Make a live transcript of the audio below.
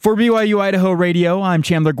For BYU Idaho Radio, I'm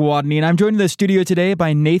Chandler Gwadney, and I'm joined in the studio today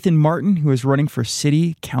by Nathan Martin, who is running for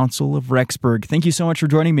City Council of Rexburg. Thank you so much for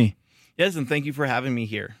joining me. Yes, and thank you for having me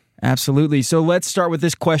here. Absolutely. So let's start with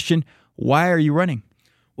this question. Why are you running?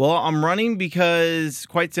 Well, I'm running because,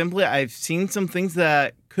 quite simply, I've seen some things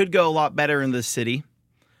that could go a lot better in this city,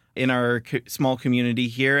 in our small community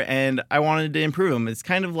here, and I wanted to improve them. It's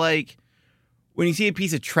kind of like when you see a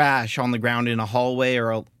piece of trash on the ground in a hallway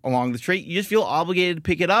or along the street, you just feel obligated to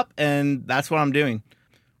pick it up, and that's what I'm doing.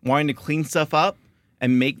 Wanting to clean stuff up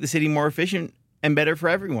and make the city more efficient and better for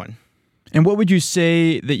everyone. And what would you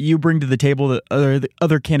say that you bring to the table that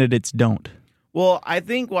other candidates don't? Well, I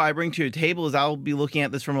think what I bring to a table is I'll be looking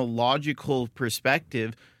at this from a logical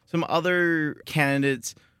perspective. Some other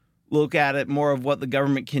candidates look at it more of what the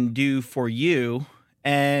government can do for you,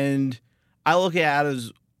 and I look at it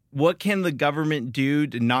as what can the government do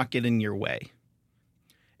to not get in your way?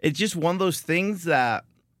 It's just one of those things that,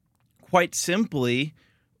 quite simply,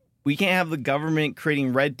 we can't have the government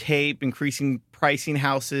creating red tape, increasing pricing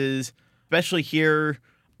houses, especially here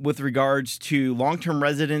with regards to long-term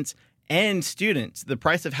residents and students. The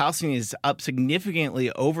price of housing is up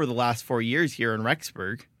significantly over the last 4 years here in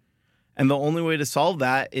Rexburg. And the only way to solve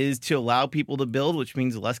that is to allow people to build, which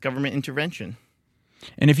means less government intervention.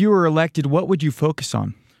 And if you were elected, what would you focus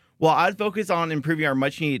on? Well, I'd focus on improving our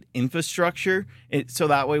much-needed infrastructure so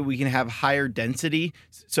that way we can have higher density,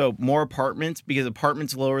 so more apartments, because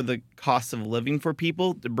apartments lower the cost of living for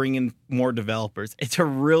people to bring in more developers. It's a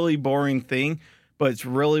really boring thing, but it's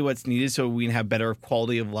really what's needed so we can have better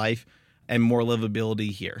quality of life and more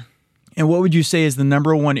livability here. And what would you say is the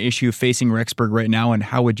number one issue facing Rexburg right now, and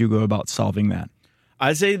how would you go about solving that?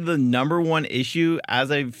 I'd say the number one issue,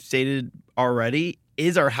 as I've stated already,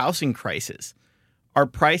 is our housing crisis. Our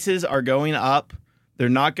prices are going up. They're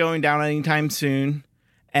not going down anytime soon.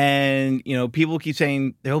 And, people keep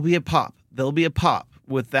saying there'll be a pop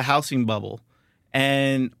with the housing bubble.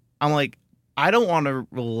 And I'm like, I don't want to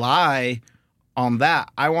rely on that.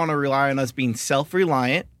 I want to rely on us being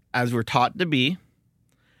self-reliant, as we're taught to be,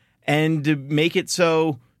 and to make it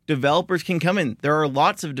so developers can come in. There are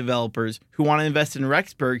lots of developers who want to invest in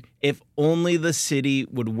Rexburg if only the city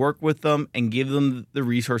would work with them and give them the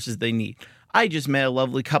resources they need. I just met a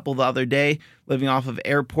lovely couple the other day living off of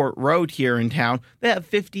Airport Road here in town. They have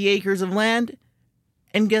 50 acres of land,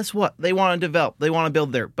 and guess what? They want to develop. They want to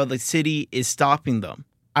build there, but the city is stopping them.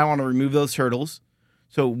 I want to remove those hurdles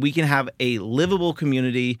so we can have a livable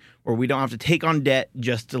community where we don't have to take on debt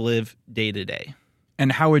just to live day to day.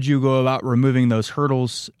 And how would you go about removing those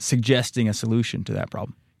hurdles, suggesting a solution to that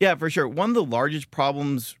problem? Yeah, for sure. One of the largest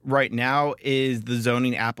problems right now is the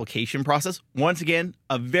zoning application process. Once again,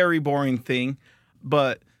 a very boring thing,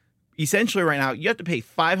 but essentially right now you have to pay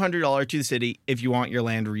 $500 to the city if you want your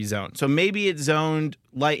land rezoned. So maybe it's zoned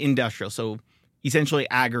light industrial, so essentially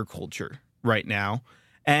agriculture right now,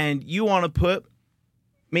 and you want to put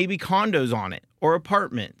maybe condos on it or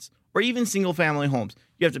apartments or even single family homes.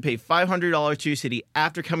 You have to pay $500 to the city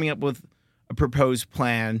after coming up with a proposed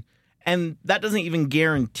plan. And that doesn't even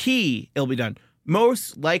guarantee it'll be done.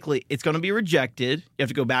 Most likely, it's going to be rejected. You have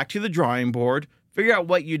to go back to the drawing board, figure out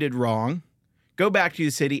what you did wrong, go back to the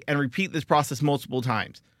city, and repeat this process multiple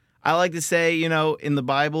times. I like to say, in the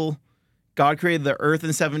Bible, God created the earth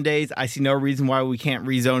in 7 days. I see no reason why we can't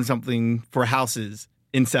rezone something for houses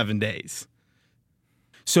in 7 days.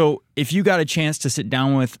 So if you got a chance to sit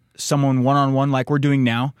down with someone one-on-one like we're doing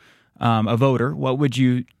now, a voter, what would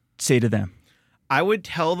you say to them? I would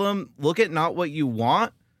tell them, look at not what you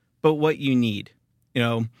want, but what you need.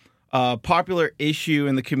 A popular issue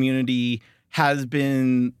in the community has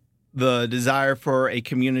been the desire for a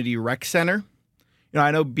community rec center.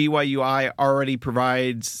 I know BYUI already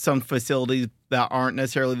provides some facilities that aren't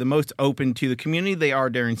necessarily the most open to the community. They are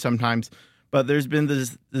during sometimes, but there's been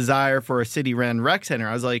this desire for a city-run rec center.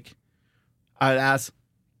 I'd ask,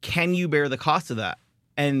 can you bear the cost of that?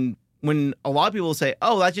 And when a lot of people say,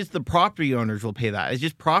 oh, that's just the property owners will pay that. It's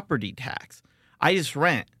just property tax. I just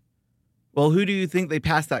rent. Well, who do you think they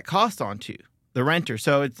pass that cost on to? The renter.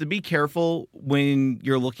 So it's to be careful when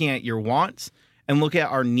you're looking at your wants and look at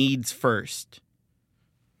our needs first.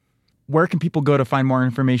 Where can people go to find more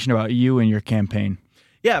information about you and your campaign?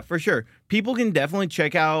 Yeah, for sure. People can definitely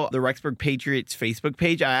check out the Rexburg Patriots Facebook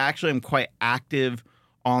page. I actually am quite active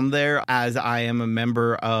on there as I am a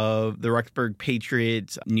member of the Rexburg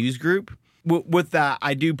Patriots news group. With that,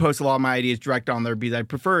 I do post a lot of my ideas direct on there because I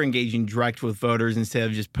prefer engaging direct with voters instead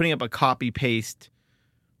of just putting up a copy-paste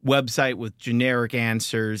website with generic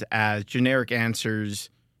answers, as generic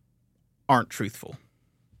answers aren't truthful.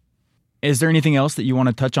 Is there anything else that you want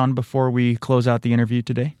to touch on before we close out the interview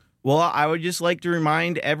today? Well, I would just like to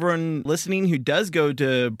remind everyone listening who does go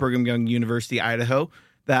to Brigham Young University, Idaho,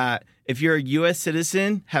 that if you're a U.S.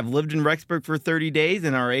 citizen, have lived in Rexburg for 30 days,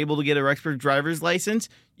 and are able to get a Rexburg driver's license,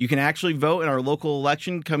 you can actually vote in our local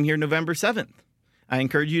election come here November 7th. I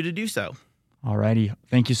encourage you to do so. All righty.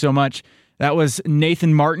 Thank you so much. That was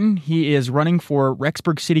Nathan Martin. He is running for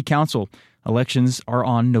Rexburg City Council. Elections are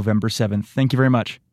on November 7th. Thank you very much.